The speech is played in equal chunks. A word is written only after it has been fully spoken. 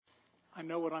I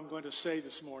know what I'm going to say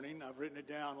this morning. I've written it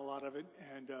down, a lot of it,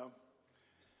 and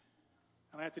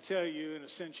I have to tell you, in a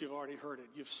sense, you've already heard it.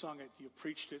 You've sung it. You've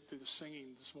preached it through the singing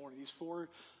this morning. These four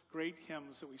great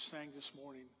hymns that we sang this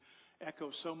morning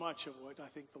echo so much of what I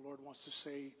think the Lord wants to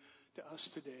say to us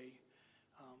today.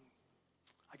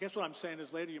 I guess what I'm saying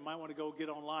is later you might want to go get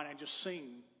online and just sing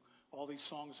all these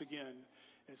songs again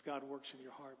as God works in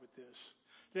your heart with this.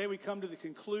 Today we come to the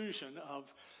conclusion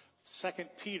of 2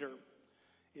 Peter.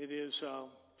 It is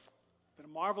been a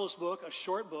marvelous book, a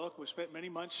short book. We spent many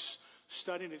months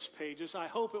studying its pages. I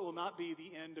hope it will not be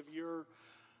the end of your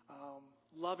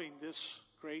loving this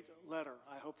great letter.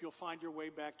 I hope you'll find your way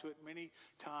back to it many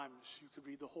times. You could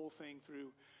read the whole thing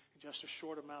through in just a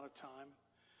short amount of time.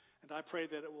 And I pray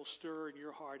that it will stir in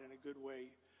your heart in a good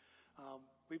way.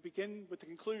 We begin with the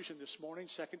conclusion this morning,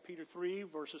 2 Peter 3,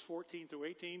 verses 14 through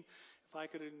 18. If I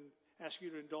could ask you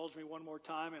to indulge me one more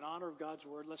time in honor of God's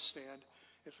word, let's stand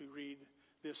as we read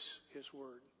his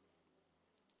word.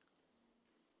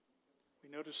 We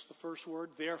notice the first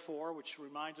word, therefore, which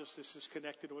reminds us this is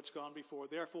connected to what's gone before.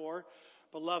 Therefore,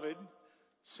 beloved,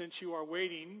 since you are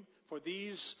waiting for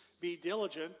these, be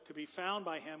diligent to be found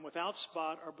by him without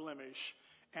spot or blemish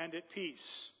and at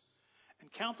peace.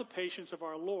 And count the patience of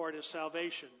our Lord as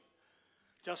salvation,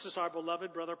 just as our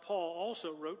beloved brother Paul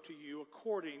also wrote to you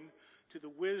according to the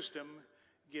wisdom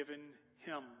given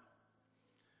him.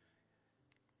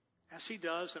 As he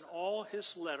does in all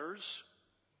his letters,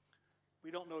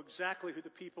 we don't know exactly who the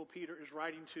people Peter is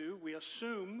writing to. We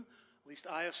assume, at least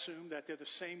I assume, that they're the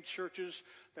same churches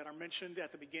that are mentioned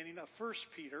at the beginning of 1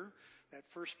 Peter. That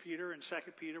 1 Peter and 2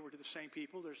 Peter were to the same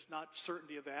people. There's not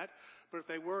certainty of that. But if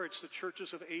they were, it's the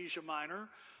churches of Asia Minor.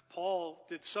 Paul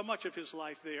did so much of his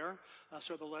life there.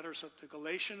 So the letters to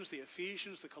Galatians, the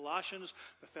Ephesians, the Colossians,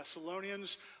 the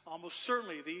Thessalonians, almost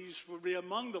certainly these would be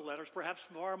among the letters, perhaps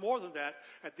far more than that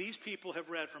these people have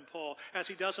read from Paul. As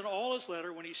he does in all his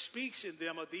letter, when he speaks in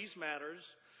them of these matters,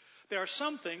 there are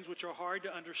some things which are hard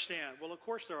to understand. Well, of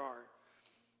course there are.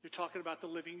 You're talking about the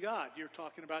living God. You're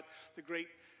talking about the great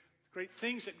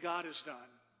things that God has done.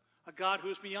 A God who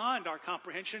is beyond our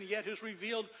comprehension, yet who's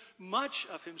revealed much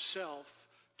of himself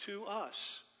to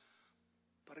us.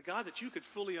 But a God that you could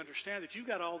fully understand, that you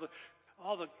got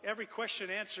every question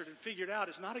answered and figured out,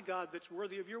 is not a God that's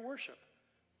worthy of your worship.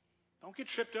 Don't get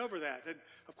tripped over that. And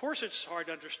of course it's hard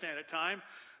to understand at times,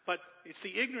 but it's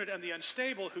the ignorant and the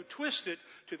unstable who twist it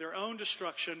to their own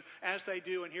destruction, as they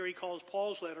do, and here he calls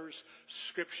Paul's letters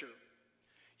Scripture.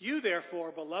 You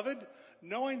therefore, beloved,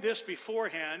 knowing this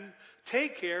beforehand,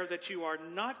 take care that you are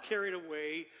not carried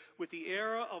away with the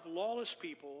error of lawless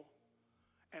people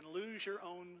and lose your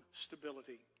own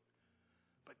stability,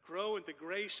 but grow in the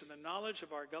grace and the knowledge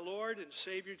of our Lord and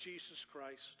Savior Jesus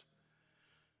Christ.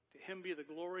 To him be the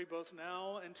glory both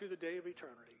now and to the day of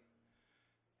eternity.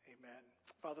 Amen.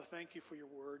 Father, thank you for your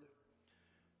word.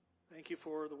 Thank you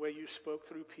for the way you spoke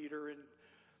through Peter and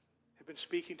have been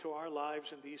speaking to our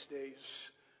lives in these days.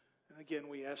 And again,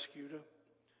 we ask you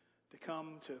to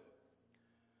come to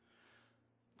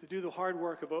do the hard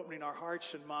work of opening our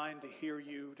hearts and mind to hear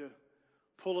you, to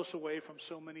pull us away from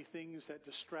so many things that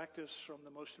distract us from the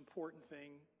most important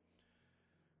thing.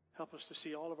 Help us to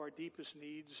see all of our deepest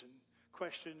needs and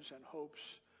questions and hopes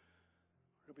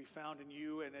are to be found in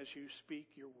you, and as you speak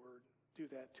your word, do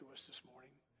that to us this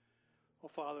morning. Oh,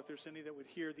 Father, if there's any that would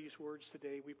hear these words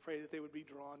today, we pray that they would be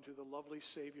drawn to the lovely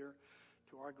Savior,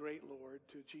 to our great Lord,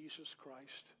 to Jesus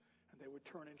Christ, and they would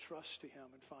turn in trust to him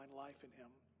and find life in him.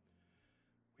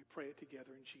 We pray it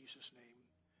together in Jesus' name.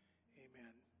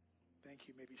 Amen. Thank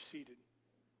you. You may be seated.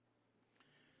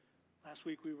 Last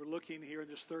week we were looking here in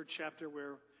this third chapter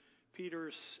where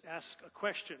Peter asked a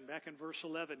question. Back in verse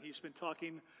 11, he's been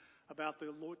talking about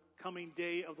the coming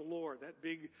day of the Lord, that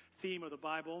big theme of the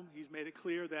Bible. He's made it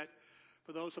clear that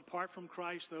for those apart from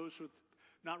Christ, those who have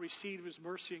not received his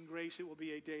mercy and grace, it will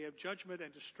be a day of judgment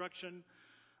and destruction.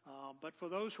 But for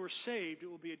those who are saved, it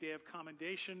will be a day of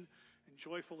commendation and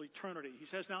joyful eternity. He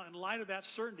says now, in light of that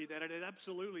certainty that it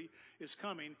absolutely is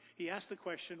coming, he asks the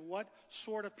question, what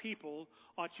sort of people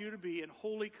ought you to be in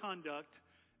holy conduct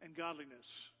and godliness?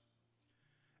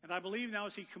 And I believe now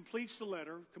as he completes the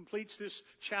letter, completes this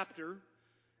chapter,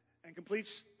 and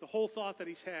completes the whole thought that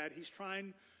he's had, he's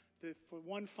trying to, for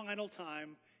one final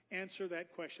time, answer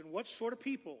that question. What sort of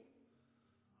people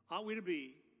ought we to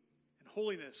be in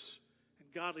holiness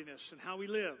and godliness and how we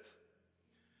live?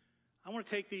 I want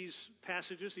to take these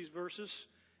passages, these verses,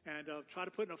 and try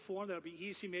to put in a form that will be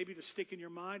easy maybe to stick in your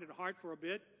mind and heart for a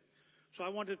bit. So I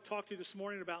want to talk to you this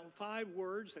morning about 5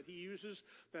 words that he uses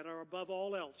that are above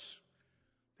all else.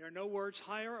 There are no words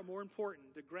higher or more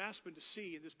important to grasp and to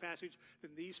see in this passage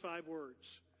than these 5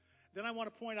 words. Then I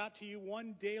want to point out to you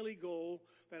one daily goal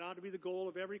that ought to be the goal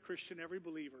of every Christian, every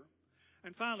believer.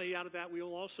 And finally, out of that, we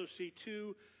will also see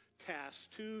two tasks,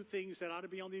 two things that ought to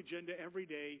be on the agenda every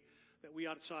day that we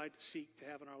ought to try to seek to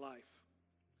have in our life.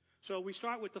 So we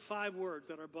start with the 5 words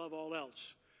that are above all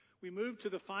else. We move to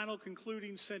the final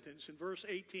concluding sentence in verse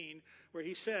 18 where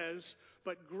he says,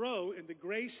 "But grow in the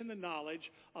grace and the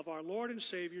knowledge of our Lord and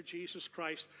Savior Jesus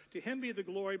Christ. To him be the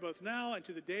glory both now and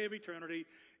to the day of eternity.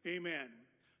 Amen."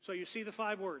 So you see the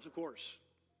 5 words, of course.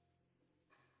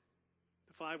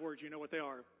 The 5 words, you know what they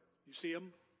are. You see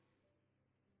them?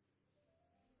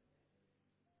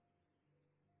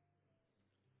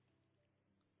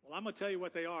 Well, I'm going to tell you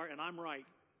what they are, and I'm right.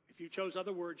 If you chose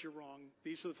other words, you're wrong.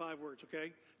 These are the 5 words,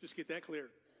 okay? Just get that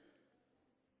clear.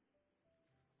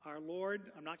 Our Lord,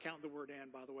 I'm not counting the word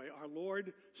 "and," by the way, our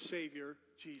Lord, Savior,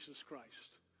 Jesus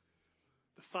Christ.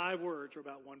 The 5 words are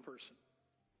about one person.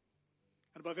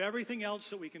 And above everything else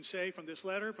that we can say from this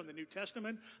letter, from the New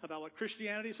Testament, about what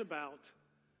Christianity is about,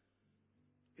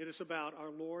 it is about our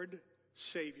Lord,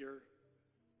 Savior,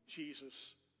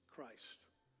 Jesus Christ.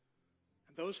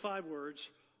 And those 5 words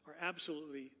are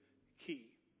absolutely key.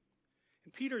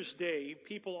 In Peter's day,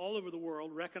 people all over the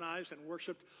world recognized and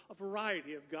worshiped a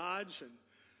variety of gods and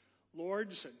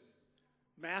lords and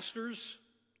masters.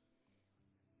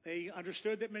 They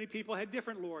understood that many people had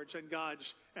different lords and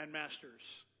gods and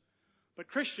masters. But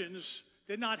Christians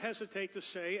did not hesitate to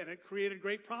say, and it created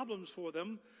great problems for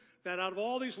them, that out of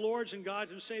all these lords and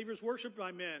gods and saviors worshipped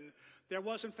by men, there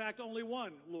was in fact only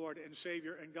one Lord and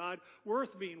Savior and God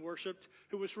worth being worshipped,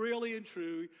 who was really and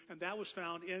true, and that was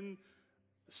found in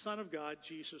the Son of God,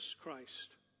 Jesus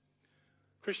Christ.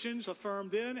 Christians affirmed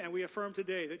then, and we affirm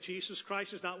today, that Jesus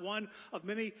Christ is not one of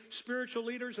many spiritual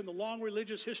leaders in the long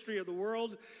religious history of the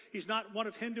world. He's not one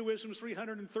of Hinduism's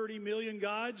 330 million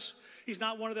gods. He's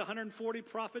not one of the 140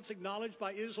 prophets acknowledged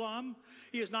by Islam.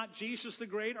 He is not Jesus the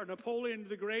Great or Napoleon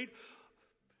the Great.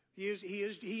 He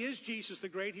is Jesus the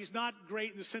Great. He's not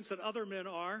great in the sense that other men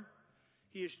are.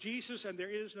 He is Jesus, and there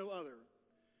is no other.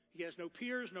 He has no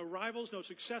peers, no rivals, no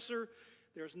successor.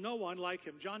 There's no one like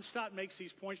him. John Stott makes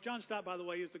these points. John Stott, by the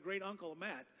way, is the great uncle of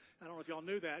Matt. I don't know if y'all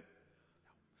knew that.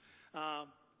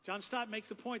 John Stott makes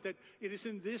the point that it is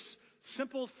in this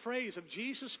simple phrase of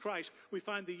Jesus Christ we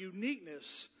find the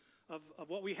uniqueness of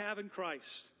what we have in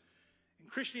Christ. In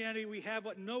Christianity, we have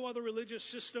what no other religious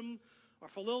system or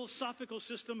philosophical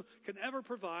system can ever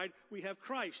provide. We have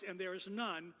Christ, and there is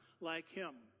none like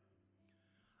him.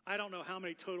 I don't know how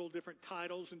many total different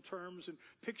titles and terms and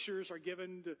pictures are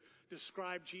given to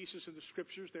describe Jesus in the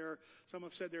Scriptures. Some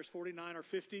have said there's 49 or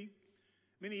 50.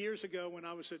 Many years ago, when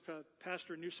I was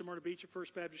pastor in New Smyrna Beach at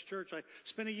First Baptist Church, I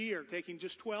spent a year taking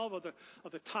just 12 of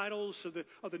the titles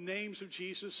of the names of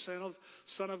Jesus: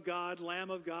 Son of God,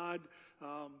 Lamb of God,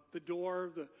 the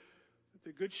Door,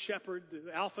 the Good Shepherd,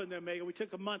 the Alpha and the Omega. We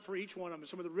took a month for each one of them.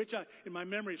 Some of the rich in my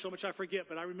memory, so much I forget,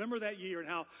 but I remember that year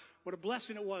and what a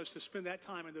blessing it was to spend that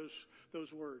time in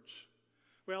those words.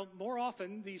 Well, more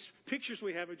often, these pictures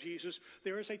we have of Jesus,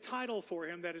 there is a title for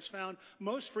him that is found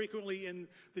most frequently in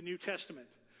the New Testament.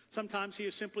 Sometimes he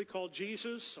is simply called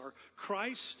Jesus or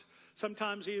Christ.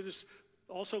 Sometimes he is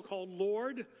also called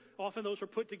Lord. Often those are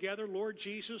put together: Lord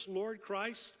Jesus, Lord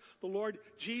Christ, the Lord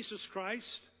Jesus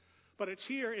Christ. But it's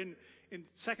here in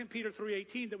 2 Peter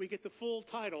 3:18 that we get the full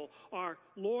title, our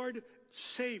Lord,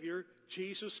 Savior,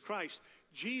 Jesus Christ.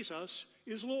 Jesus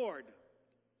is Lord.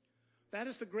 That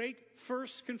is the great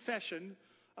first confession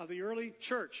of the early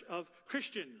church, of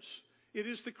Christians. It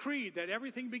is the creed that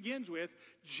everything begins with: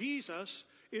 Jesus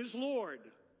is Lord.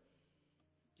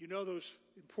 You know those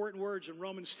important words in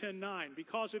Romans 10:9.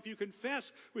 Because if you confess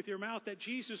with your mouth that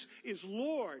Jesus is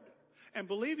Lord and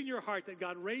believe in your heart that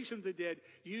God raised him from the dead,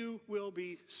 you will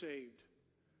be saved.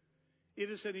 It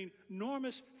is an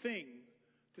enormous thing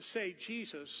to say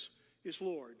Jesus is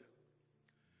Lord.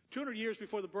 200 years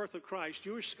before the birth of Christ,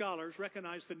 Jewish scholars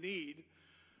recognized the need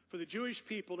for the Jewish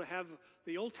people to have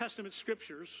the Old Testament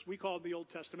scriptures, we call them the Old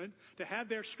Testament, to have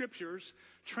their scriptures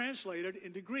translated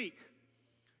into Greek.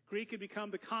 Greek had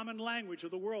become the common language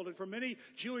of the world, and for many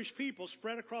Jewish people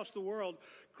spread across the world,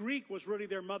 Greek was really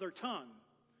their mother tongue.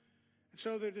 And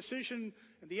so the decision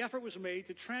and the effort was made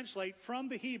to translate from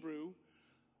the Hebrew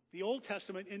the Old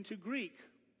Testament into Greek.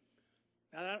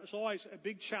 Now, that was always a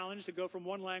big challenge to go from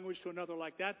one language to another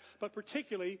like that, but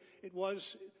particularly it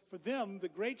was for them the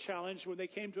great challenge when they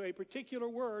came to a particular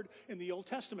word in the Old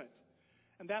Testament.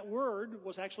 And that word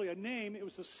was actually a name. It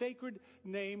was the sacred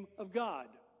name of God.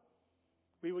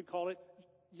 We would call it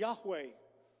Yahweh.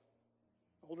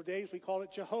 Older days we call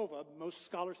it Jehovah. Most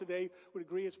scholars today would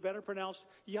agree it's better pronounced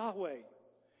Yahweh.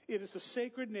 It is the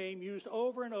sacred name used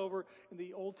over and over in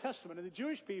the Old Testament. And the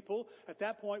Jewish people at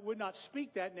that point would not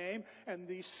speak that name, and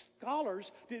the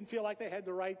scholars didn't feel like they had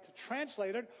the right to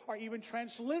translate it or even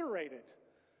transliterate it.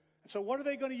 And so what are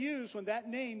they going to use when that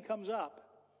name comes up?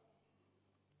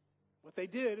 What they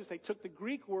did is they took the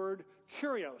Greek word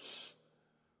kurios,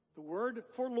 the word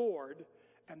for Lord,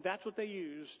 and that's what they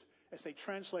used as they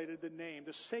translated the name,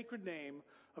 the sacred name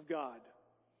of God.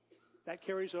 That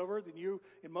carries over. Then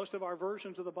in most of our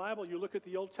versions of the Bible, you look at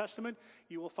the Old Testament,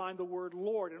 you will find the word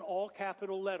Lord in all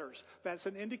capital letters. That's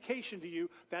an indication to you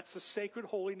that's the sacred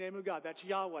holy name of God. That's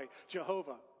Yahweh,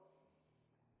 Jehovah.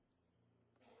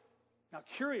 Now,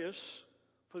 kurios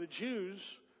for the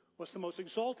Jews was the most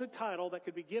exalted title that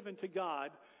could be given to God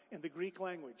in the Greek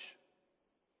language.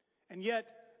 And yet,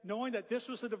 knowing that this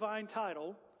was the divine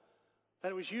title, that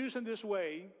it was used in this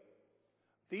way,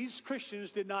 these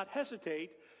Christians did not hesitate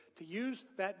to use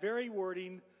that very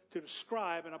wording to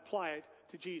describe and apply it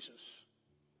to Jesus.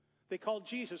 They called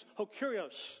Jesus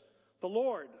Hokurios, the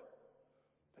Lord,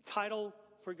 the title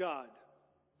for God.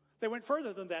 They went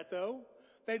further than that, though.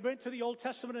 They went to the Old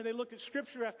Testament and they looked at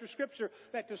Scripture after Scripture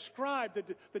that described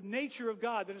the nature of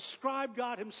God, that described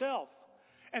God Himself.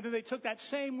 And then they took that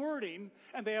same wording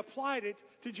and they applied it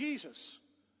to Jesus.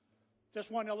 Just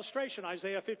one illustration,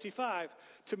 Isaiah 55.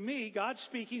 To me, God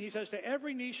speaking, He says, to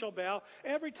every knee shall bow,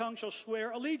 every tongue shall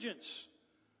swear allegiance.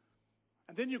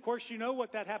 And then, of course, you know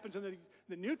what that happens in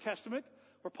the New Testament,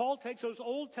 where Paul takes those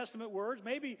Old Testament words.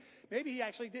 Maybe he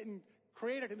actually didn't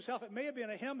create it himself. It may have been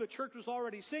a hymn the church was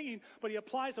already singing, but he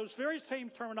applies those very same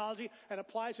terminology and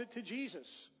applies it to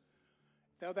Jesus.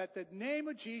 Now that the name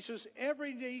of Jesus,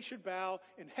 every knee should bow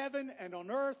in heaven and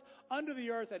on earth, under the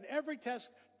earth, and every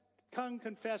tongue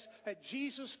confess that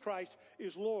Jesus Christ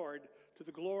is Lord to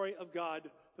the glory of God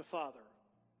the Father.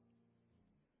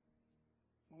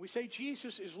 When we say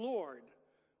Jesus is Lord,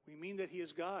 we mean that He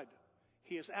is God.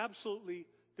 He is absolutely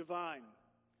divine.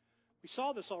 We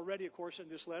saw this already, of course, in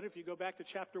this letter. If you go back to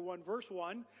chapter 1, verse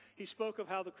 1, he spoke of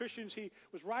how the Christians he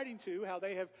was writing to, how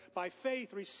they have by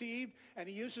faith received, and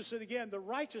he uses it again, the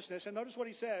righteousness, and notice what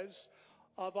he says,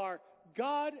 of our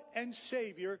God and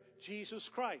Savior, Jesus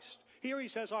Christ. Here he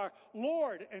says our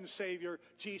Lord and Savior,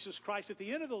 Jesus Christ, at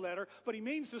the end of the letter, but he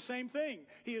means the same thing.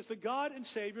 He is the God and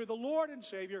Savior, the Lord and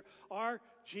Savior, our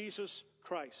Jesus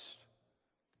Christ.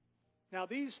 Now,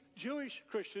 these Jewish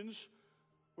Christians,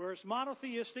 whereas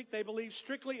monotheistic, they believe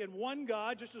strictly in one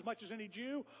God, just as much as any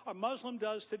Jew or Muslim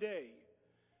does today.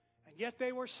 And yet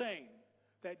they were saying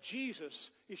that Jesus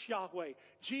is Yahweh.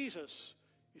 Jesus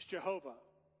is Jehovah.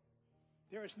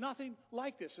 There is nothing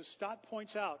like this, as Stott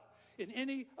points out, in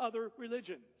any other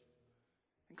religion.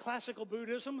 In classical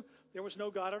Buddhism, there was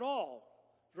no God at all.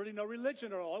 Really no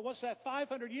religion at all. It was that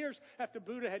 500 years after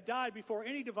Buddha had died before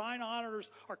any divine honors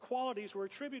or qualities were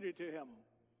attributed to him.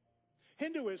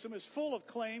 Hinduism is full of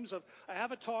claims of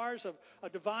avatars, of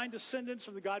divine descendants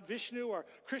from the god Vishnu or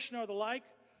Krishna or the like.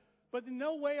 But in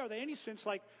no way are they any sense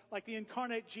like the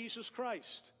incarnate Jesus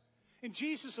Christ. In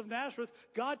Jesus of Nazareth,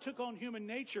 God took on human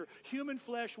nature, human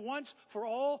flesh once, for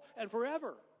all, and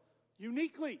forever.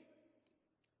 Uniquely.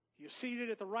 He is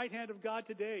seated at the right hand of God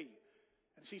today.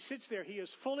 As He sits there, He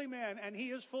is fully man and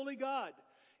He is fully God.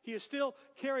 He still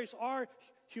carries our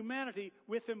humanity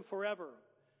with Him forever.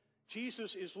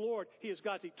 Jesus is Lord. He is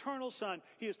God's eternal Son.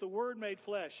 He is the Word made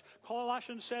flesh.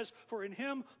 Colossians says, for in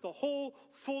Him the whole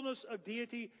fullness of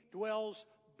deity dwells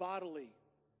bodily.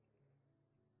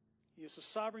 He is the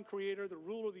sovereign creator, the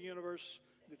ruler of the universe,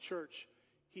 the church.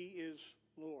 He is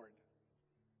Lord.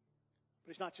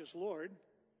 But He's not just Lord.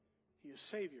 He is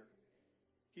Savior.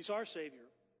 He's our Savior.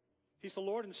 He's the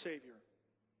Lord and Savior.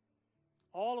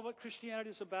 All of what Christianity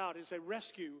is about is a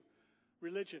rescue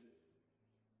religion.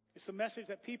 It's the message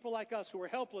that people like us who are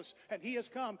helpless, and He has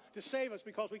come to save us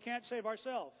because we can't save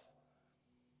ourselves.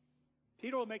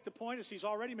 Peter will make the point, as he's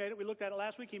already made it. We looked at it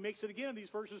last week. He makes it again in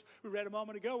these verses we read a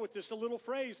moment ago with just a little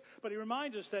phrase. But he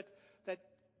reminds us that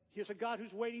He is a God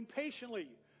who's waiting patiently.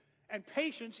 And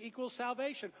patience equals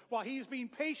salvation. While He is being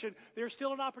patient, there's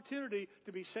still an opportunity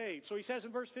to be saved. So he says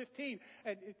in verse 15,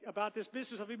 about this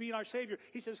business of Him being our Savior,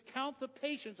 he says, count the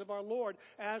patience of our Lord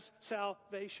as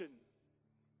salvation.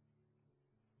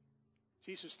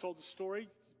 Jesus told the story,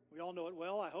 we all know it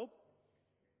well, I hope,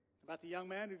 about the young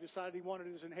man who decided he wanted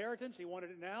his inheritance. He wanted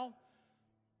it now.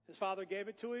 His father gave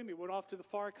it to him. He went off to the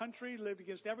far country, lived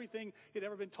against everything he'd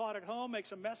ever been taught at home,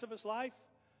 makes a mess of his life.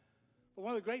 But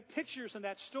one of the great pictures in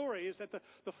that story is that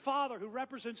the father who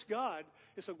represents God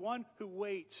is the one who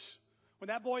waits. When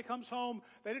that boy comes home,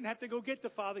 they didn't have to go get the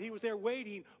father. He was there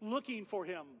waiting, looking for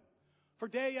him. For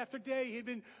day after day, he'd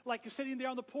been like sitting there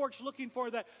on the porch looking for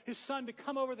his son to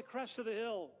come over the crest of the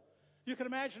hill. You can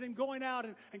imagine him going out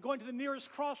and going to the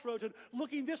nearest crossroads and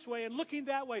looking this way and looking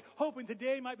that way, hoping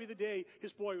today might be the day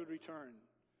his boy would return.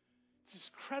 It's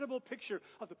this incredible picture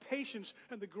of the patience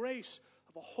and the grace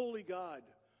of a holy God.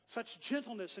 Such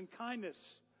gentleness and kindness.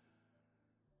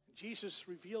 Jesus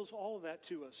reveals all of that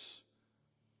to us.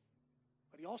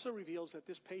 But he also reveals that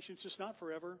this patience is not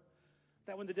forever.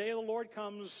 That when the day of the Lord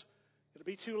comes, it'll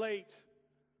be too late.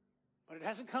 But it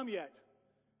hasn't come yet.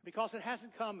 Because it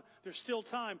hasn't come, there's still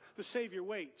time. The Savior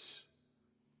waits.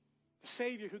 The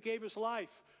Savior who gave his life,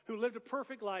 who lived a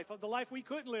perfect life, of the life we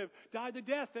couldn't live, died the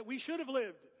death that we should have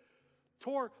lived,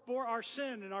 bore our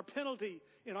sin and our penalty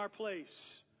in our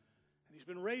place. And he's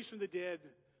been raised from the dead.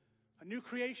 A new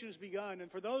creation has begun.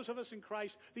 And for those of us in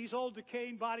Christ, these old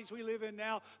decaying bodies we live in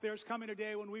now, there's coming a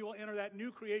day when we will enter that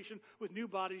new creation with new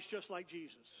bodies just like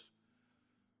Jesus.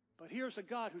 But here's a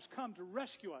God who's come to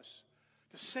rescue us,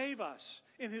 to save us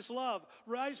in his love,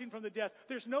 rising from the death.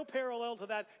 There's no parallel to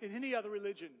that in any other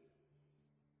religion.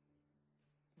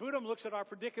 Buddhism looks at our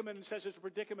predicament and says it's a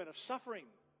predicament of suffering,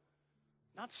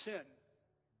 not sin.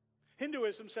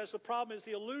 Hinduism says the problem is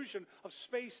the illusion of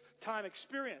space-time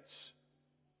experience.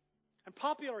 And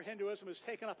popular Hinduism has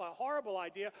taken up a horrible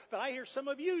idea that I hear some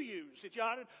of you use, that you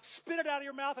ought to spit it out of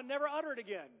your mouth and never utter it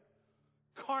again.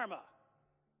 Karma.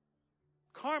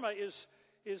 Karma is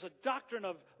a doctrine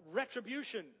of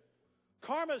retribution.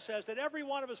 Karma says that every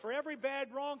one of us, for every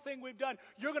bad, wrong thing we've done,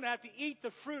 you're going to have to eat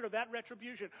the fruit of that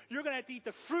retribution. You're going to have to eat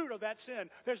the fruit of that sin.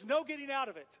 There's no getting out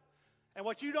of it. And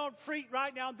what you don't treat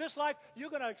right now in this life,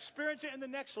 you're going to experience it in the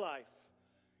next life.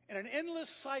 In an endless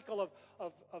cycle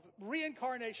of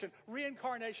reincarnation,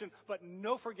 but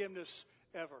no forgiveness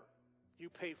ever. You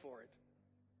pay for it.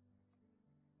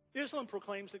 Islam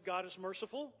proclaims that God is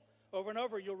merciful. Over and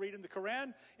over, you'll read in the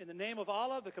Quran, in the name of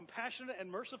Allah, the compassionate and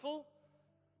merciful.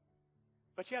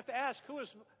 But you have to ask, who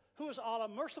is Allah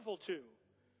merciful to?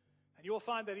 And you will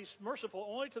find that he's merciful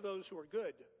only to those who are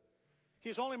good. He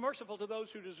is only merciful to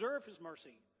those who deserve his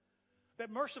mercy. That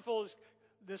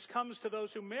this comes to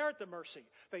those who merit the mercy.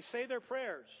 They say their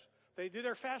prayers. They do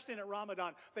their fasting at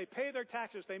Ramadan. They pay their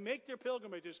taxes. They make their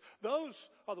pilgrimages. Those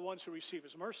are the ones who receive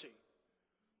his mercy.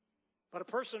 But a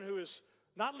person who has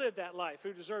not lived that life,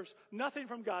 who deserves nothing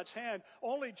from God's hand,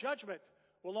 only judgment,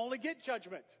 will only get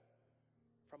judgment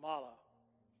from Allah.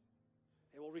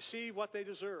 They will receive what they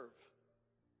deserve.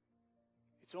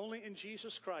 It's only in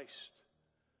Jesus Christ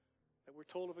that we're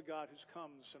told of a God who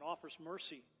comes and offers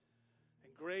mercy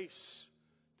and grace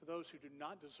to those who do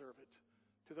not deserve it,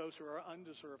 to those who are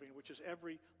undeserving, which is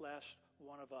every last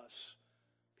one of us.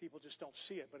 People just don't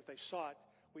see it, but if they saw it,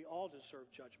 we all deserve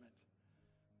judgment.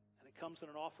 And it comes in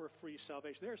an offer of free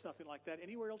salvation. There's nothing like that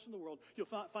anywhere else in the world. You'll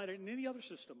not find it in any other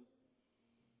system.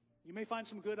 You may find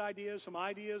some good ideas,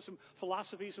 some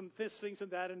philosophies, some this, things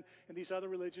and that in these other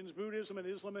religions, Buddhism and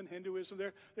Islam and Hinduism.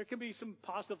 There can be some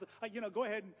positive. Go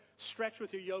ahead and stretch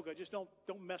with your yoga. Just don't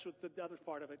mess with the other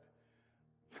part of it.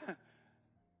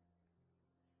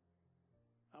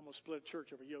 I almost split a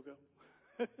church over yoga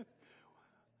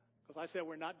because I said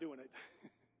we're not doing it.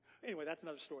 Anyway, that's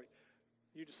another story.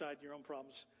 You decide your own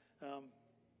problems.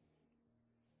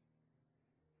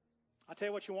 I'll tell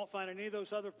you what you won't find in any of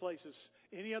those other places,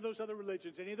 any of those other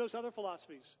religions, any of those other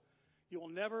philosophies. You will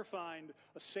never find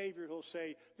a Savior who will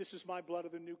say, this is my blood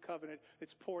of the new covenant.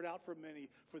 It's poured out for many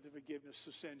for the forgiveness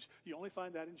of sins. You only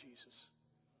find that in Jesus.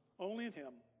 Only in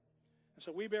him. And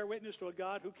so we bear witness to a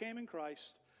God who came in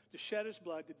Christ to shed his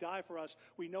blood, to die for us.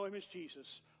 We know him as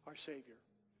Jesus, our Savior.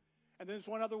 And then there's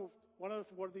one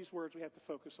of these words we have to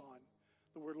focus on.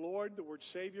 The word Lord, the word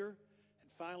Savior,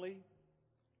 and finally,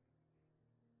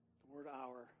 the word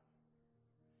our.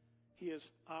 He is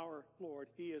our Lord.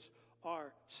 He is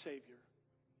our Savior.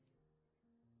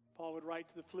 Paul would write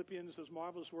to the Philippians those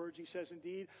marvelous words. He says,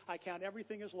 indeed, I count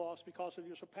everything as lost because of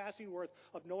your surpassing worth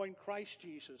of knowing Christ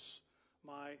Jesus,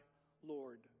 my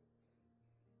Lord.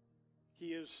 He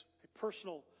is a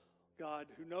personal God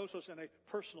who knows us in a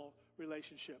personal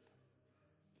relationship.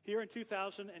 Here in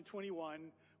 2021,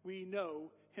 we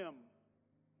know him.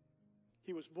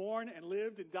 He was born and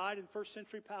lived and died in first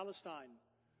century Palestine.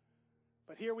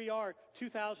 But here we are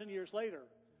 2,000 years later,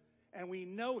 and we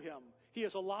know him. He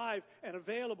is alive and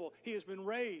available. He has been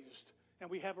raised, and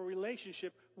we have a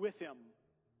relationship with him.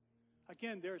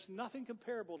 Again, there's nothing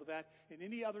comparable to that in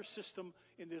any other system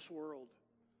in this world.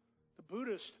 The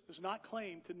Buddhist does not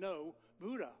claim to know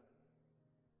Buddha.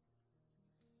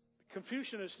 The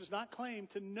Confucianist does not claim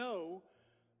to know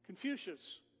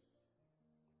Confucius.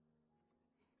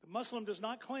 The Muslim does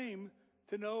not claim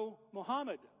to know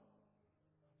Muhammad.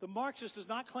 The Marxist does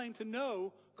not claim to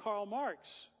know Karl Marx.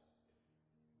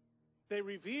 They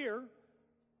revere,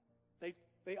 they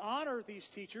They honor these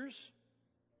teachers,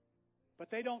 but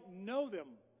they don't know them.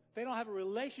 They don't have a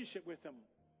relationship with them.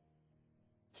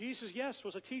 Jesus, yes,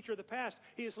 was a teacher of the past.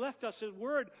 He has left us His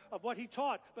word of what He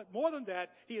taught. But more than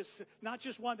that, He is not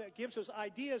just one that gives us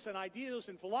ideas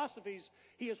and philosophies.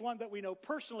 He is one that we know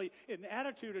personally in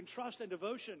attitude and trust and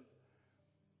devotion.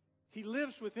 He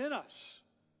lives within us.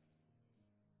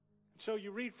 And so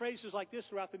you read phrases like this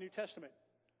throughout the New Testament.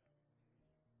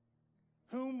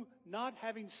 Whom not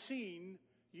having seen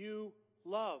you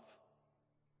love.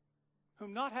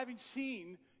 Whom not having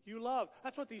seen you love.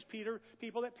 That's what these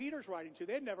people that Peter's writing to.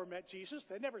 They had never met Jesus.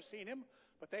 They had never seen Him.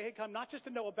 But they had come not just to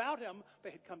know about Him,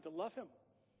 they had come to love Him.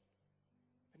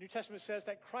 The New Testament says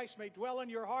that Christ may dwell in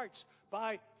your hearts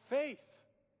by faith.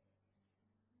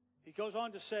 He goes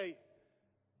on to say,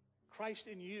 Christ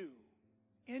in you,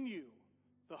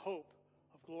 the hope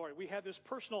of glory. We have this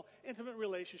personal, intimate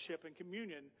relationship and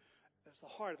communion that's the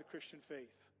heart of the Christian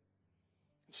faith.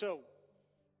 And so,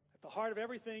 at the heart of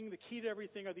everything, the key to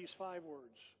everything are these 5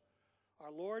 words.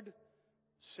 Our Lord,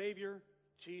 Savior,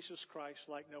 Jesus Christ,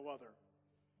 like no other.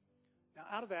 Now,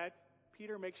 out of that,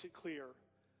 Peter makes it clear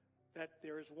that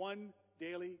there is one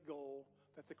daily goal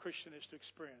that the Christian is to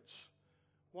experience.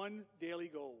 One daily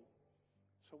goal.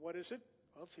 So what is it?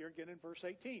 Well, it's here again in verse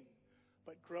 18.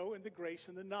 But grow in the grace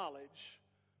and the knowledge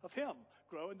of Him.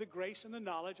 Grow in the grace and the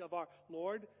knowledge of our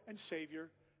Lord and Savior,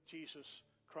 Jesus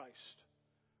Christ.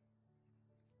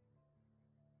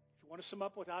 If you want to sum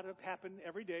up what ought to happen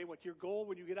every day, what your goal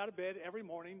when you get out of bed every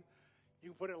morning, you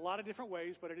can put it in a lot of different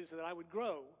ways, but it is that I would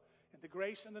grow in the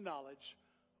grace and the knowledge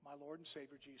of my Lord and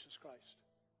Savior, Jesus Christ.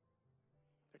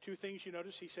 There are 2 things you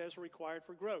notice He says are required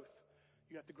for growth.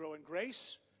 You have to grow in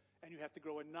grace, and you have to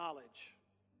grow in knowledge.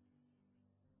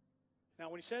 Now,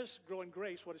 when He says grow in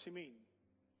grace, what does He mean?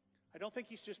 I don't think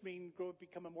He's just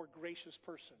become a more gracious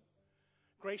person.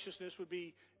 Graciousness would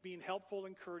be being helpful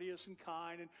and courteous and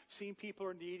kind and seeing people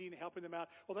are needy and helping them out.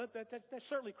 Well, that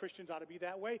certainly Christians ought to be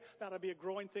that way. That ought to be a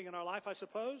growing thing in our life, I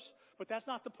suppose. But that's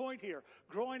not the point here.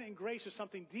 Growing in grace is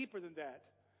something deeper than that.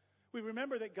 We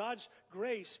remember that God's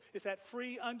grace is that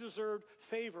free, undeserved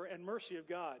favor and mercy of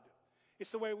God.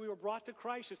 It's the way we were brought to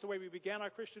Christ. It's the way we began our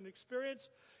Christian experience.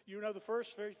 You know the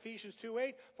first, Ephesians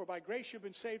 2:8, for by grace you've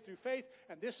been saved through faith,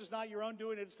 and this is not your own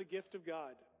doing, it's the gift of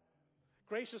God.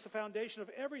 Grace is the foundation of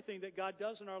everything that God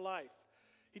does in our life.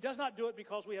 He does not do it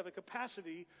because we have a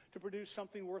capacity to produce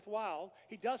something worthwhile.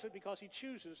 He does it because He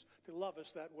chooses to love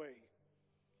us that way.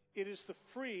 It is the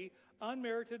free,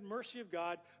 unmerited mercy of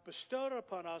God bestowed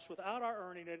upon us without our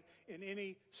earning it in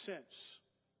any sense.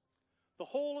 The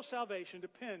whole of salvation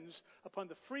depends upon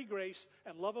the free grace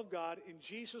and love of God in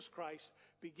Jesus Christ,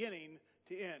 beginning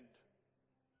to end.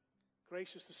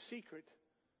 Grace is the secret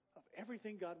of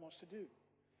everything God wants to do.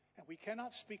 And we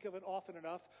cannot speak of it often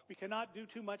enough. We cannot do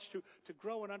too much to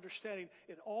grow in understanding.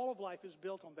 And all of life is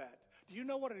built on that. Do you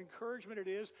know what an encouragement it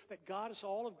is that God is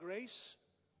all of grace?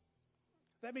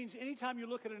 That means anytime you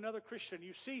look at another Christian,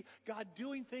 you see God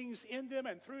doing things in them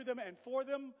and through them and for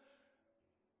them,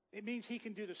 it means He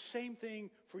can do the same thing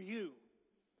for you.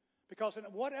 Because in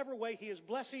whatever way He is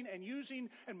blessing and using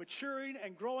and maturing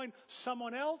and growing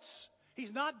someone else,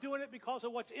 He's not doing it because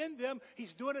of what's in them.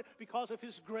 He's doing it because of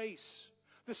His grace.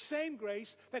 The same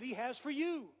grace that He has for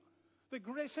you. The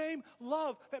same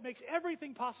love that makes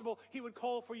everything possible He would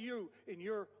call for you in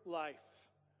your life.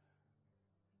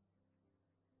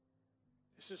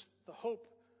 This is the hope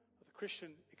of the Christian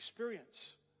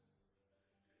experience.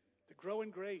 To grow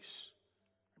in grace.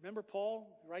 Remember Paul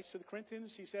writes to the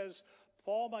Corinthians, he says,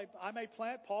 I may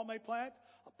plant, Paul may plant,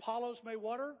 Apollos may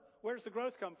water. Where does the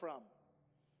growth come from?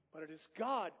 But it is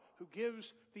God who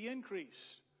gives the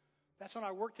increase. That's in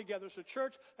our work together as a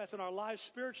church. That's in our lives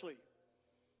spiritually.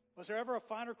 Was there ever a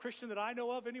finer Christian that I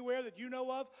know of anywhere that you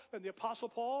know of than the Apostle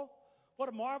Paul? What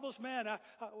a marvelous man.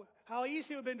 How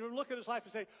easy it would have been to look at his life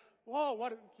and say, whoa,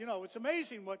 it's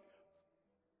amazing what.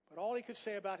 But all he could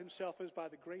say about himself is, by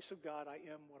the grace of God, I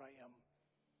am what I am.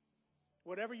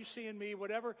 Whatever you see in me,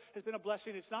 whatever has been a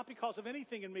blessing, it's not because of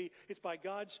anything in me. It's by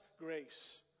God's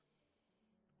grace.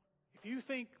 If you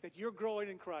think that you're growing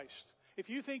in Christ, if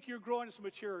you think you're growing as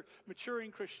a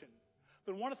maturing Christian,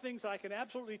 then one of the things that I can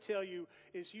absolutely tell you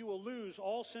is you will lose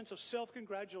all sense of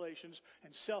self-congratulations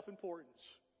and self-importance.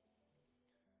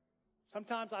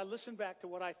 Sometimes I listen back to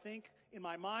what I think in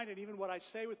my mind and even what I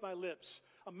say with my lips,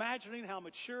 imagining how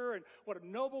mature and what a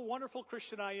noble, wonderful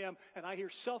Christian I am, and I hear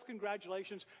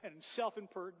self-congratulations and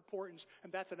self-importance,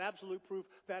 and that's an absolute proof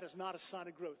that is not a sign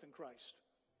of growth in Christ.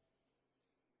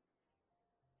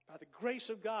 By the grace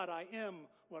of God, I am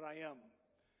what I am.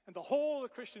 And the whole of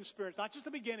the Christian spirit, not just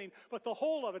the beginning, but the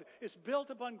whole of it, is built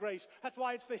upon grace. That's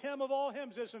why it's the hymn of all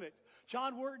hymns, isn't it?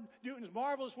 John Newton's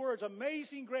marvelous words,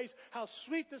 amazing grace, how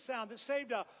sweet the sound that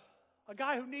saved a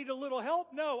guy who needed a little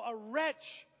help? No, a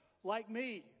wretch like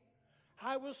me.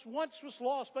 I once was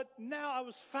lost, but now I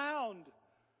was found.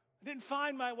 I didn't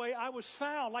find my way, I was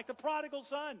found, like the prodigal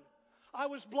son. I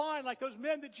was blind like those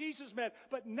men that Jesus met,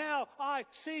 but now I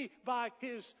see by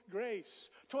His grace.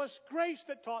 'Twas grace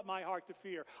that taught my heart to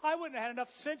fear. I wouldn't have had enough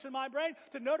sense in my brain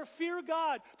to know to fear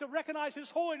God, to recognize His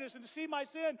holiness and to see my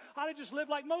sin. I'd have just lived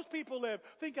like most people live,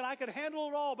 thinking I could handle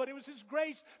it all, but it was His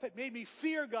grace that made me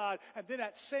fear God. And then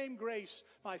that same grace,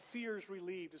 my fears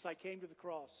relieved as I came to the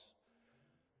cross.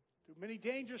 Through many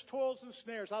dangers, toils, and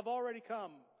snares, I've already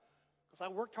come. Because I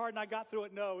worked hard and I got through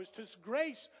it. No, it's just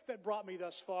grace that brought me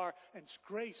thus far. And it's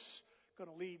grace going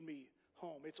to lead me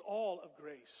home. It's all of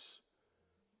grace.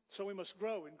 So we must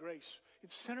grow in grace.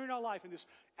 It's centering our life in this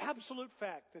absolute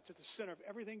fact that's at the center of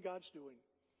everything God's doing.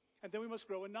 And then we must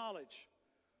grow in knowledge.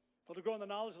 For to grow in the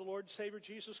knowledge of the Lord and Savior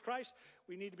Jesus Christ,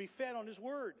 we need to be fed on His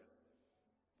Word.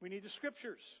 We need the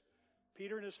Scriptures.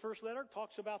 Peter in his first letter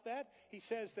talks about that. He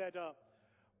says that, I'm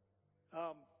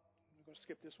going to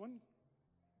skip this one.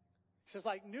 He says,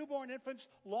 like newborn infants,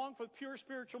 long for pure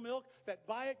spiritual milk, that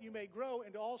by it you may grow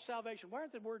into all salvation. Why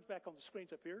aren't the words back on the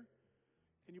screens up here?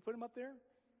 Can you put them up there?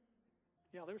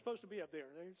 Yeah, they were supposed to be up there.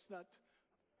 It's not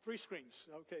 3 screens.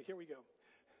 Okay, here we go.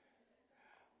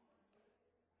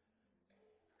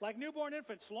 Like newborn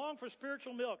infants, long for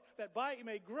spiritual milk, that by it you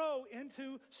may grow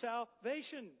into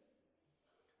salvation.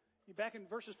 Back in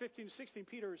verses 15 to 16,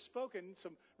 Peter has spoken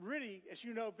some really, as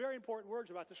you know, very important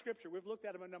words about the Scripture. We've looked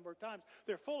at them a number of times.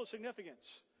 They're full of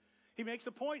significance. He makes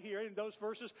the point here in those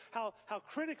verses how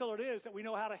critical it is that we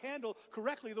know how to handle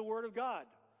correctly the Word of God.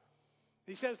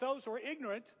 He says those who are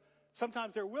ignorant,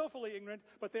 sometimes they're willfully ignorant,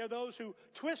 but they're those who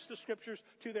twist the Scriptures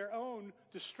to their own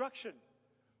destruction.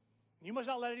 You must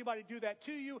not let anybody do that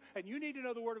to you, and you need to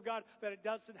know the Word of God that it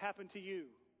doesn't happen to you.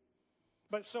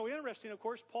 But it's so interesting, of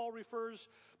course,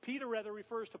 Peter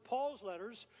refers to Paul's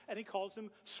letters, and he calls them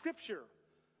Scripture.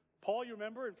 Paul, you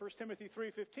remember, in 1 Timothy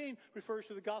 3:15, refers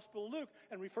to the Gospel of Luke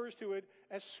and refers to it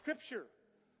as Scripture.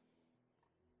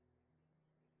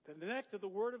 The neglect of the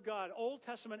Word of God, Old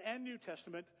Testament and New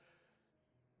Testament,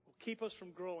 will keep us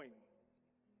from growing.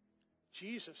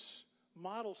 Jesus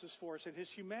models this for us in His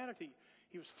humanity.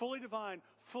 He was fully divine,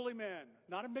 fully man.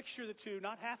 Not a mixture of the two,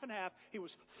 not half and half. He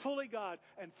was fully God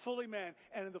and fully man.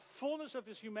 And in the fullness of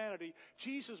His humanity,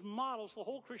 Jesus models the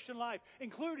whole Christian life,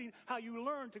 including how you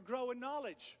learn to grow in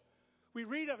knowledge. We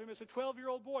read of Him as a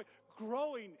 12-year-old boy,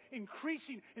 growing,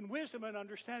 increasing in wisdom and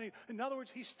understanding. In other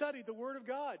words, He studied the Word of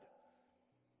God.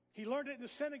 He learned it in the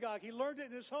synagogue. He learned it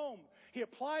in his home. He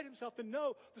applied himself to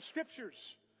know the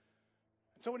Scriptures.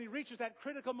 So when he reaches that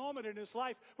critical moment in his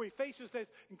life where he faces these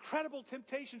incredible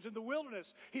temptations in the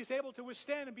wilderness, he's able to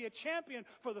withstand and be a champion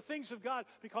for the things of God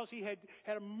because he had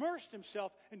immersed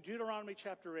himself in Deuteronomy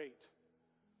chapter 8.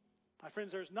 My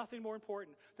friends, there's nothing more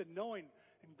important than knowing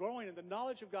and growing in the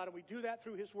knowledge of God, and we do that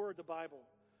through His Word, the Bible.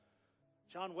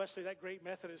 John Wesley, that great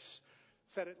Methodist,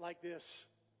 said it like this: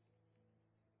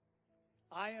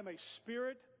 I am a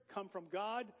spirit come from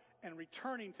God and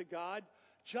returning to God,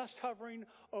 just hovering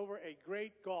over a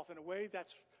great gulf. In a way,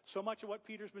 that's so much of what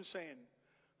Peter's been saying,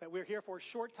 that we're here for a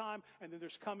short time and then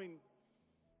there's coming.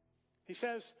 He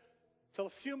says, till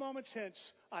a few moments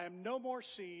hence, I am no more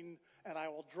seen, and I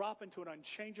will drop into an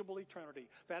unchangeable eternity.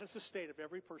 That is the state of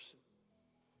every person.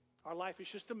 Our life is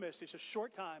just a mist. It's a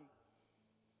short time.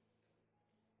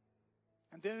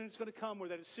 And then it's going to come where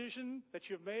the decision that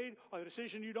you've made, or the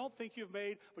decision you don't think you've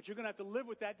made, but you're going to have to live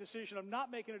with that decision of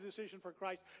not making a decision for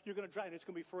Christ. You're going to drive, and it's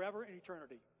going to be forever in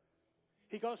eternity.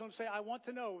 He goes on to say, I want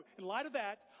to know, in light of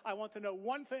that, I want to know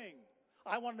one thing.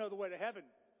 I want to know the way to heaven.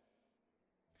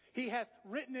 He hath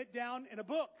written it down in a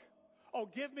book. Oh,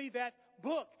 give me that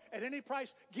book at any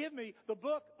price. Give me the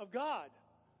book of God.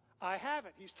 I have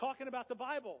it. He's talking about the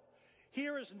Bible.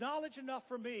 Here is knowledge enough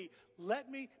for me.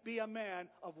 Let me be a man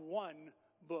of one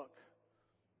book.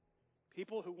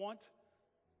 People who want to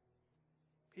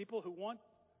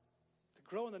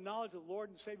grow in the knowledge of the Lord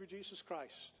and Savior Jesus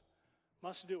Christ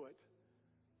must do it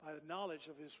by the knowledge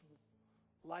of His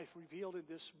life revealed in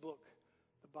this book,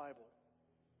 the Bible.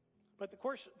 But of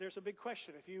course, there's a big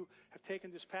question. If you have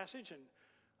taken this passage and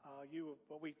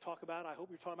what we talk about, I hope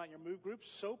you're talking about in your move groups,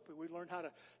 SOAP. We learned how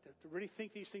to really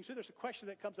think these things through. There's a question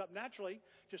that comes up naturally,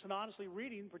 just in honestly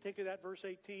reading, particularly that verse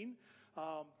 18.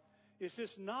 Is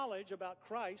this knowledge about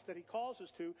Christ that He calls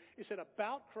us to, is it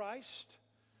about Christ?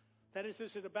 That is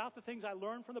it about the things I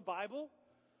learned from the Bible,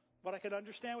 what I can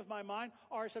understand with my mind,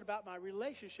 or is it about my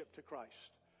relationship to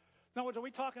Christ? In other words, are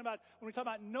we talking about, when we talk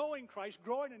about knowing Christ,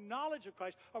 growing in knowledge of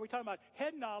Christ, are we talking about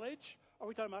head knowledge, Or are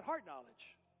we talking about heart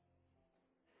knowledge?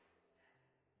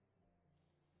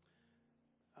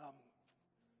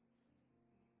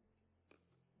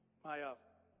 My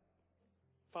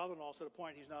father-in-law is at a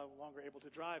point he's no longer able to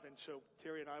drive, and so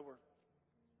Terry and I were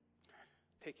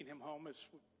taking him home as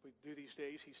we do these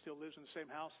days. He still lives in the same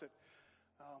house that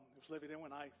he was living in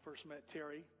when I first met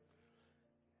Terry.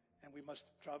 And we must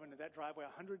have driven into that driveway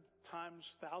 100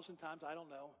 times, 1,000 times, I don't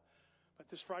know. But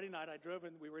this Friday night I drove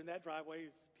in, we were in that driveway.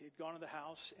 He had gone to the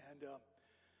house, and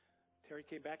Terry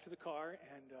came back to the car,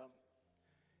 and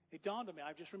it dawned on me.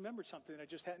 I just remembered something I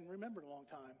just hadn't remembered in a long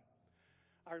time.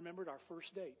 I remembered our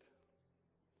first date.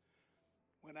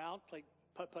 Went out, played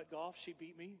putt-putt golf. She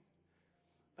beat me.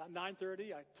 About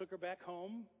 9:30, I took her back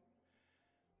home,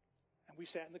 and we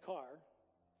sat in the car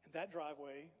in that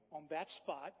driveway on that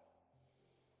spot.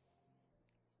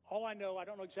 All I know, I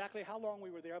don't know exactly how long we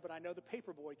were there, but I know the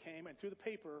paper boy came and threw the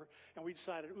paper, and we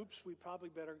decided, oops, we probably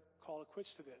better call it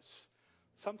quits to this.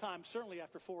 Sometime, certainly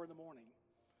after 4 a.m.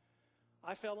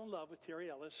 I fell in love with Terry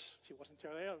Ellis. She wasn't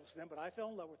Terry Ellis then, but I fell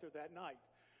in love with her that night.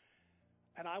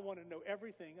 And I wanted to know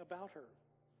everything about her.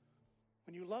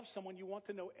 When you love someone, you want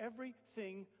to know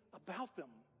everything about them.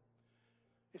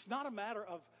 It's not a matter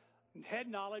of head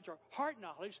knowledge or heart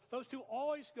knowledge. Those two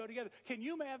always go together. Can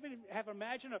you have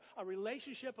imagined a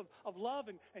relationship of love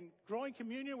and growing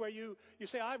communion where you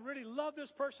say, I really love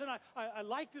this person. I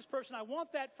like this person. I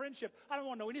want that friendship. I don't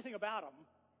want to know anything about them.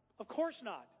 Of course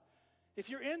not. If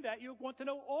you're in that, you want to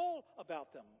know all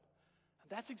about them. And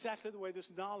that's exactly the way this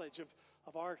knowledge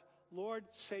of our Lord,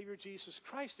 Savior, Jesus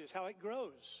Christ is, how it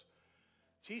grows.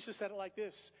 Jesus said it like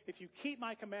this: if you keep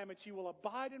my commandments, you will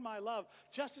abide in my love,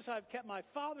 just as I've kept my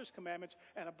Father's commandments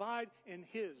and abide in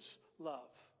his love.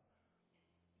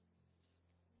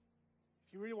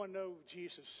 If you really want to know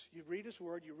Jesus, you read his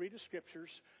word, you read his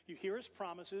scriptures, you hear his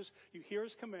promises, you hear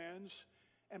his commands,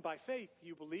 and by faith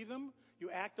you believe them, you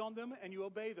act on them, and you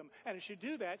obey them. And as you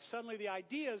do that, suddenly the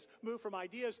ideas move from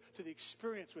ideas to the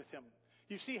experience with him.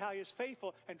 You see how he is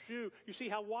faithful and true. You see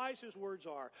how wise his words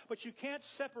are. But you can't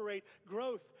separate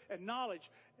growth and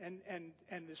knowledge and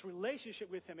this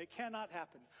relationship with him. It cannot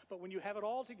happen. But when you have it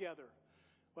all together,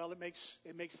 well, it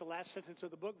makes the last sentence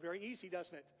of the book very easy,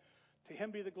 doesn't it? To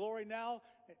him be the glory now,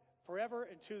 forever,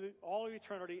 and to all of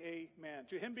eternity. Amen.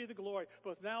 To him be the glory,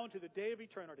 both now and to the day of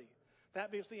eternity.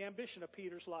 That is the ambition of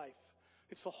Peter's life.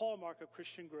 It's the hallmark of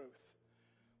Christian growth.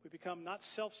 We become not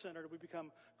self-centered, we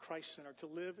become Christ-centered. To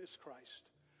live is Christ.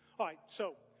 All right,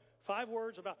 so 5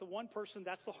 words about the one person.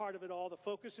 That's the heart of it all. The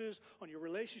focus is on your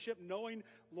relationship, knowing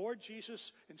Lord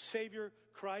Jesus and Savior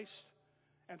Christ.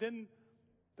 And then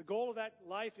the goal of that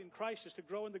life in Christ is to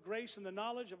grow in the grace and the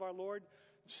knowledge of our Lord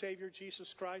and Savior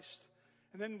Jesus Christ.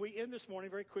 And then we end this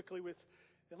morning very quickly with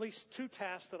at least 2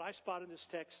 tasks that I spot in this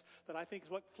text that I think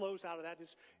is what flows out of that.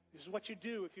 This is what you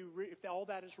do if all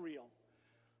that is real.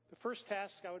 The first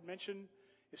task I would mention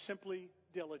is simply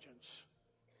diligence.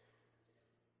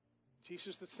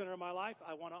 Jesus is the center of my life.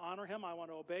 I want to honor him. I want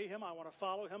to obey him. I want to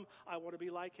follow him. I want to be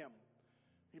like him.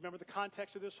 You remember the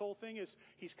context of this whole thing is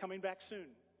he's coming back soon.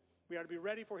 We are to be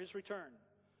ready for his return.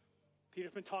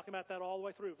 Peter's been talking about that all the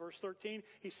way through. Verse 13,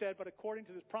 he said, but according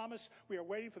to this promise, we are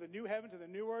waiting for the new heavens and the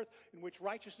new earth in which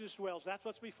righteousness dwells. That's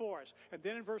what's before us. And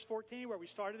then in verse 14, where we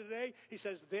started today, he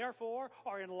says, therefore,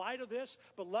 or in light of this,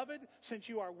 beloved, since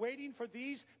you are waiting for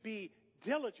these, be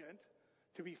diligent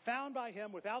to be found by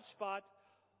him without spot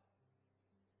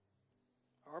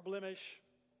or blemish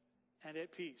and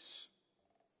at peace.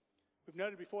 We've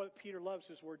noted before that Peter loves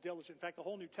his word diligent. In fact, the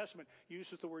whole New Testament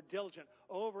uses the word diligent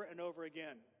over and over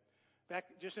again. Back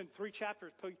just in 3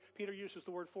 chapters, Peter uses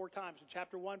the word 4 times. In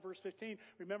chapter 1, verse 15,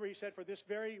 remember he said, for this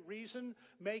very reason,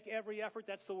 make every effort.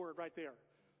 That's the word right there.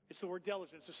 It's the word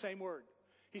diligent. It's the same word.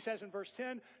 He says in verse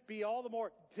 10, be all the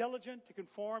more diligent to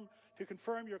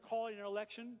confirm your calling and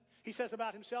election. He says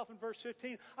about himself in verse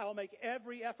 15, I will make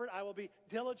every effort. I will be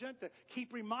diligent to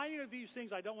keep reminding you of these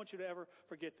things. I don't want you to ever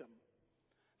forget them.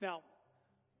 Now,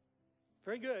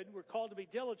 very good. We're called to be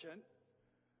diligent.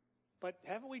 But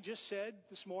haven't we just said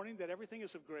this morning that everything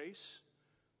is of grace?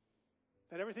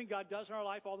 That everything God does in our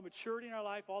life, all the maturity in our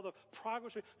life, all the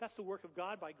progress, that's the work of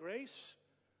God by grace?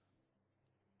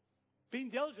 Being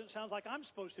diligent sounds like I'm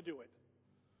supposed to do it.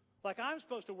 Like I'm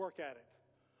supposed to work at it.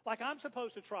 Like I'm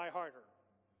supposed to try harder.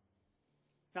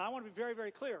 Now I want to be very, very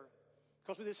clear,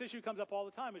 because this issue comes up all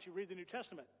the time as you read the New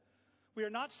Testament. We are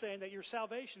not saying that your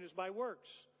salvation is by works.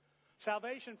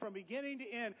 Salvation from beginning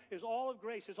to end is all of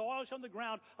grace. It's always on the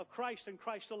ground of Christ and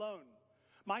Christ alone.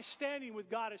 My standing with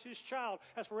God as his child,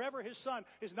 as forever his son,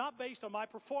 is not based on my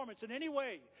performance in any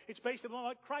way. It's based on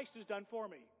what Christ has done for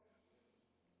me.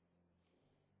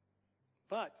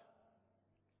 But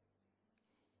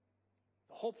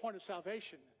whole point of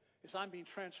salvation is I'm being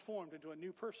transformed into a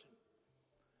new person.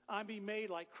 I'm being made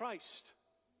like Christ.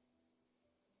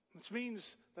 Which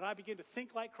means that I begin to think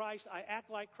like Christ, I act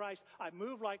like Christ, I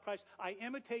move like Christ, I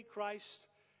imitate Christ.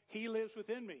 He lives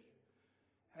within me.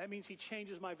 And that means He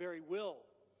changes my very will.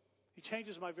 He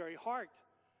changes my very heart.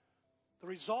 The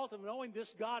result of knowing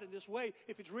this God in this way,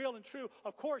 if it's real and true,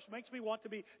 of course, makes me want to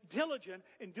be diligent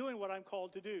in doing what I'm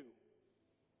called to do.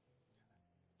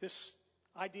 This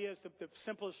idea is the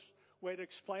simplest way to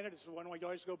explain it. It's the one we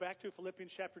always go back to,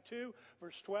 Philippians chapter 2,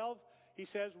 verse 12. He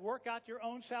says, work out your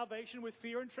own salvation with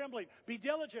fear and trembling. Be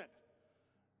diligent.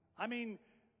 I mean,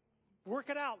 work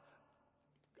it out.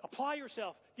 Apply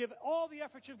yourself. Give all the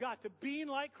effort you've got to being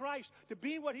like Christ, to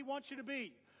being what He wants you to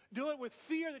be. Do it with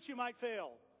fear that you might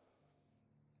fail.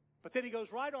 But then he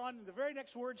goes right on, and the very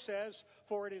next word says,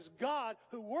 for it is God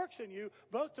who works in you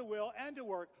both to will and to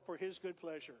work for His good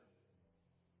pleasure.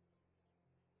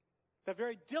 The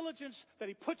very diligence that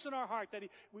He puts in our heart, that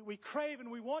we crave and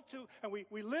we want to, and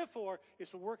we live for, is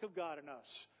the work of God in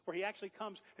us, where He actually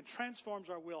comes and transforms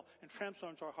our will and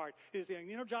transforms our heart. It is the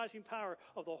energizing power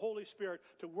of the Holy Spirit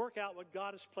to work out what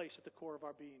God has placed at the core of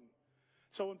our being.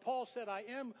 So when Paul said, I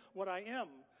am what I am,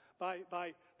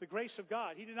 by the grace of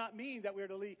God, he did not mean that we are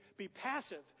to be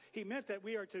passive. He meant that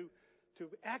we are to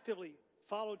actively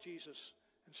follow Jesus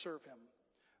and serve Him.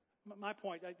 My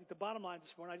point, the bottom line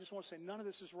this morning, I just want to say none of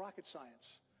this is rocket science.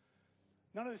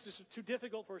 None of this is too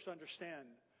difficult for us to understand.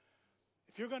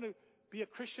 If you're going to be a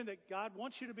Christian that God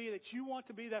wants you to be, that you want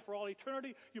to be, that for all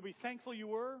eternity you'll be thankful you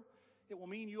were, it will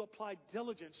mean you apply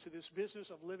diligence to this business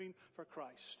of living for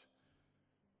Christ.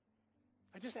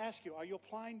 I just ask you, are you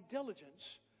applying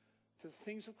diligence to the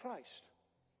things of Christ?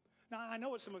 Now, I know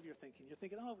what some of you are thinking. You're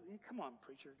thinking, oh, come on,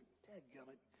 preacher.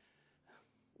 Dadgummit.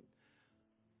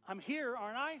 I'm here,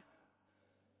 aren't I?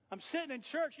 I'm sitting in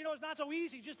church. You know, it's not so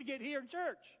easy just to get here in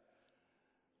church.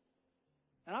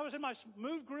 And I was in my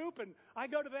move group, and I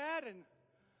go to that, and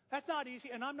that's not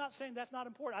easy. And I'm not saying that's not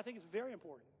important. I think it's very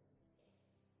important.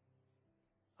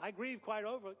 I grieve quite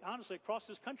honestly, across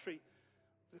this country,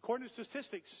 according to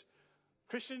statistics,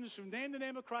 Christians who name the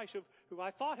name of Christ, who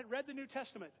I thought had read the New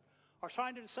Testament, are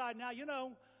trying to decide now, you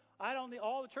know, I don't need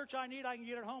all the church I need. I can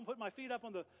get at home, put my feet up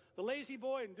on the lazy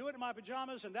boy and do it in my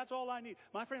pajamas, and that's all I need.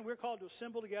 My friend, we're called to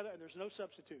assemble together, and there's no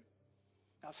substitute.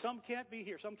 Now, some can't be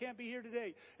here. Some can't be here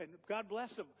today, and God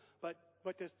bless them.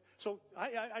 So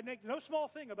I make no small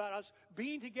thing about us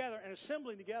being together and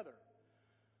assembling together.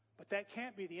 But that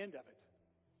can't be the end of it.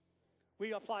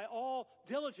 We apply all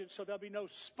diligence so there'll be no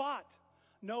spot,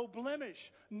 no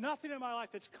blemish, nothing in my life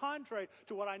that's contrary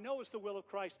to what I know is the will of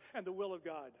Christ and the will of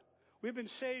God. We've been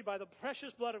saved by the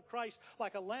precious blood of Christ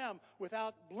like a lamb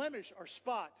without blemish or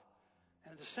spot.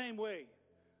 And in the same way,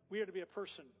 we are to be a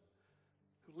person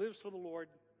who lives for the Lord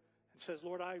and says,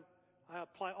 Lord, I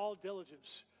apply all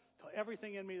diligence till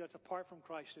everything in me that's apart from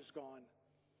Christ is gone.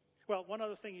 Well, one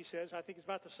other thing he says, I think it's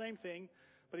about the same thing,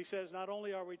 but he says not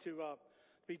only are we to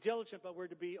be diligent, but we're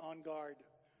to be on guard.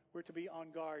 We're to be on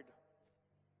guard.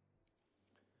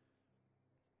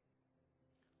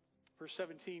 Verse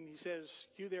 17, he says,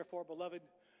 you therefore, beloved,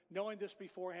 knowing this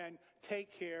beforehand,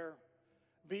 take care,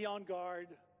 be on guard,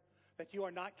 that you are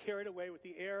not carried away with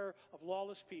the error of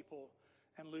lawless people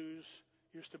and lose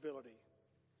your stability.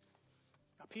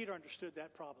 Now, Peter understood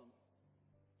that problem.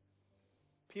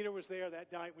 Peter was there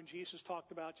that night when Jesus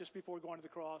talked about, just before going to the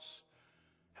cross,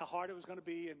 how hard it was going to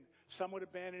be, and some would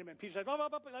abandon him. And Peter said,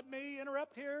 let me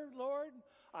interrupt here, Lord.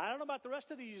 I don't know about the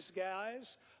rest of these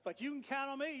guys, but you can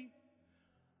count on me.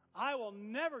 I will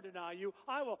never deny you.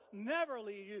 I will never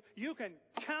leave you. You can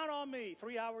count on me.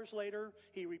 3 hours later,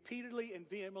 he repeatedly and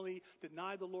vehemently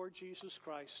denied the Lord Jesus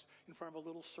Christ in front of a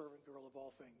little servant girl of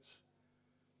all things.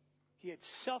 He had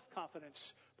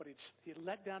self-confidence, but he had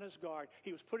let down his guard.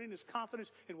 He was putting his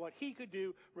confidence in what he could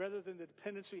do rather than the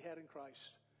dependence he had in Christ.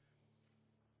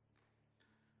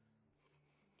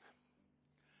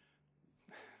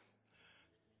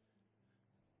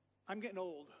 I'm getting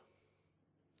old.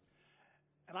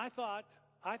 And I thought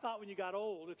when you got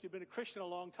old, if you've been a Christian a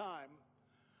long time,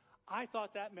 I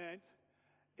thought that meant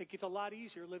it gets a lot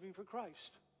easier living for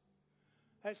Christ.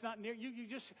 That's not near you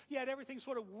had everything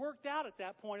sort of worked out at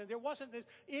that point, and there wasn't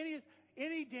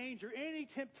any danger, any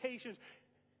temptations.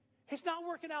 It's not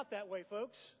working out that way,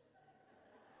 folks.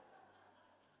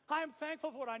 I am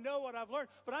thankful for what I know, what I've learned,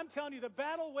 but I'm telling you, the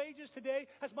battle wages today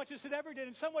as much as it ever did.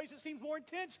 In some ways, it seems more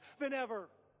intense than ever.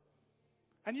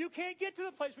 And you can't get to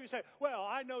the place where you say, well,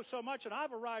 I know so much and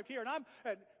I've arrived here.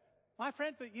 And my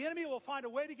friend, the enemy will find a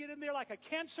way to get in there like a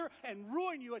cancer and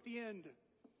ruin you at the end.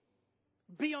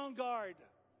 Be on guard.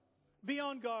 Be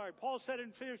on guard. Paul said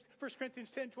in 1 Corinthians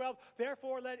 10:12,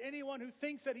 therefore let anyone who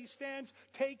thinks that he stands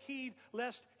take heed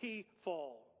lest he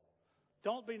fall.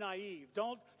 Don't be naive.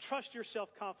 Don't trust your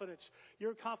self-confidence.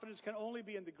 Your confidence can only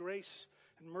be in the grace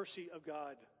and mercy of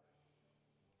God.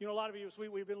 You know, a lot of you,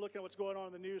 we've been looking at what's going on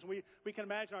in the news, and we can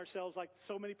imagine ourselves like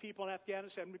so many people in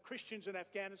Afghanistan, Christians in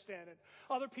Afghanistan, and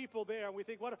other people there, and we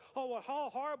think,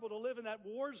 how horrible to live in that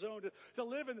war zone, to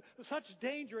live in such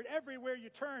danger, and everywhere you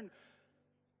turn.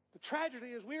 The tragedy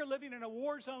is we are living in a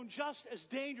war zone just as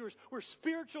dangerous, where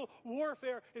spiritual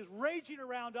warfare is raging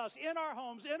around us, in our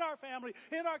homes, in our family,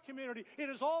 in our community. It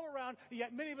is all around,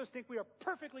 yet many of us think we are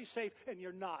perfectly safe, and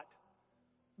you're not.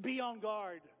 Be on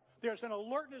guard. There's an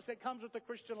alertness that comes with the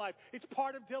Christian life. It's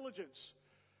part of diligence.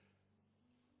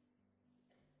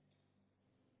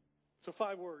 So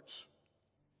 5 words.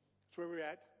 That's where we're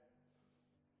at.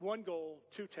 1 goal,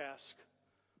 2 tasks.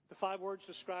 The 5 words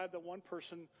describe the one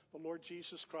person, the Lord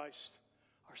Jesus Christ,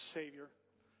 our Savior.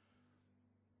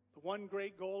 The one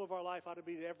great goal of our life ought to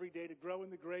be every day to grow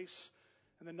in the grace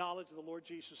and the knowledge of the Lord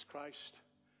Jesus Christ.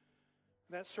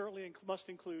 And that certainly must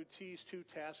include T's 2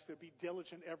 tasks, to be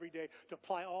diligent every day, to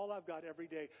apply all I've got every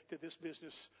day to this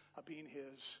business of being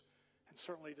His, and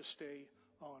certainly to stay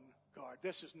on guard.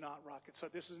 This is not rocket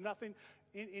science. This is nothing,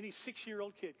 any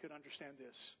 6-year-old kid could understand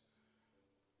this.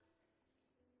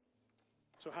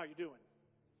 So how are you doing?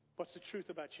 What's the truth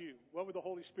about you? What would the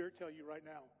Holy Spirit tell you right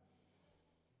now?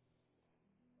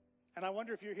 And I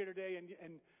wonder if you're here today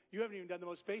and you haven't even done the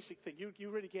most basic thing.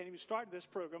 You really can't even start this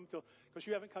program because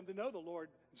you haven't come to know the Lord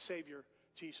and Savior,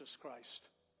 Jesus Christ.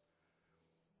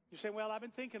 You say, well, I've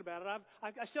been thinking about it.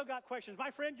 I still got questions. My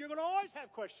friend, you're going to always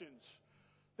have questions.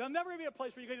 There'll never be a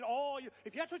place where you get all.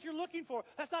 If that's what you're looking for,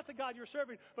 that's not the God you're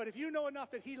serving. But if you know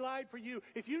enough that He lied for you,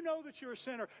 if you know that you're a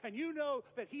sinner, and you know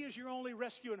that He is your only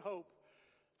rescue and hope,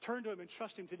 turn to Him and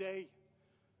trust Him today.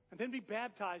 And then be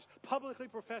baptized, publicly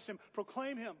profess Him,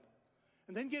 proclaim Him.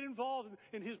 And then get involved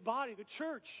in His body, the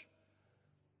church.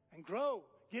 And grow.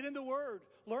 Get in the Word.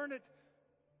 Learn it.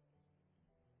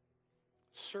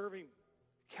 Serve Him.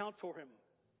 Count for Him.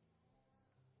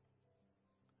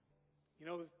 You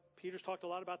know, Peter's talked a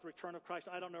lot about the return of Christ.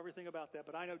 I don't know everything about that,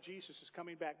 but I know Jesus is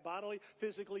coming back bodily,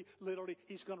 physically, literally.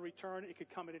 He's going to return. It could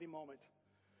come at any moment.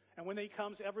 And when He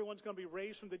comes, everyone's going to be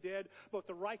raised from the dead, both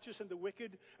the righteous and the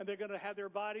wicked, and they're going to have their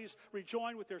bodies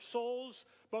rejoined with their souls,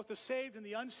 both the saved and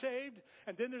the unsaved.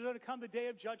 And then there's going to come the day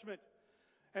of judgment.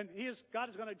 And God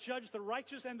is going to judge the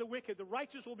righteous and the wicked. The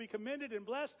righteous will be commended and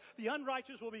blessed. The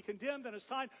unrighteous will be condemned and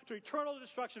assigned to eternal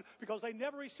destruction because they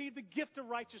never received the gift of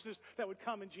righteousness that would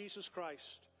come in Jesus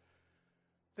Christ.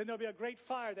 Then there'll be a great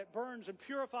fire that burns and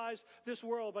purifies this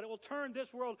world, but it will turn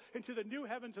this world into the new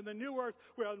heavens and the new earth,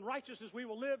 where in righteousness we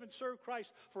will live and serve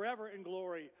Christ forever in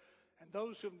glory. And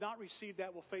those who have not received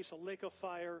that will face a lake of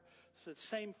fire, the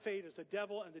same fate as the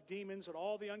devil and the demons and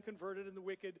all the unconverted and the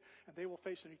wicked, and they will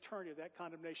face an eternity of that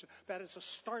condemnation. That is a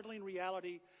startling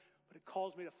reality. But it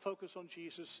calls me to focus on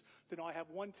Jesus, to know I have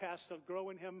one task, to grow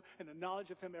in Him and the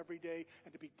knowledge of Him every day,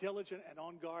 and to be diligent and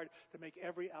on guard to make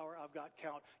every hour I've got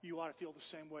count. You ought to feel the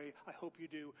same way. I hope you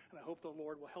do, and I hope the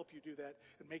Lord will help you do that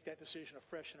and make that decision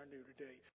afresh and anew today.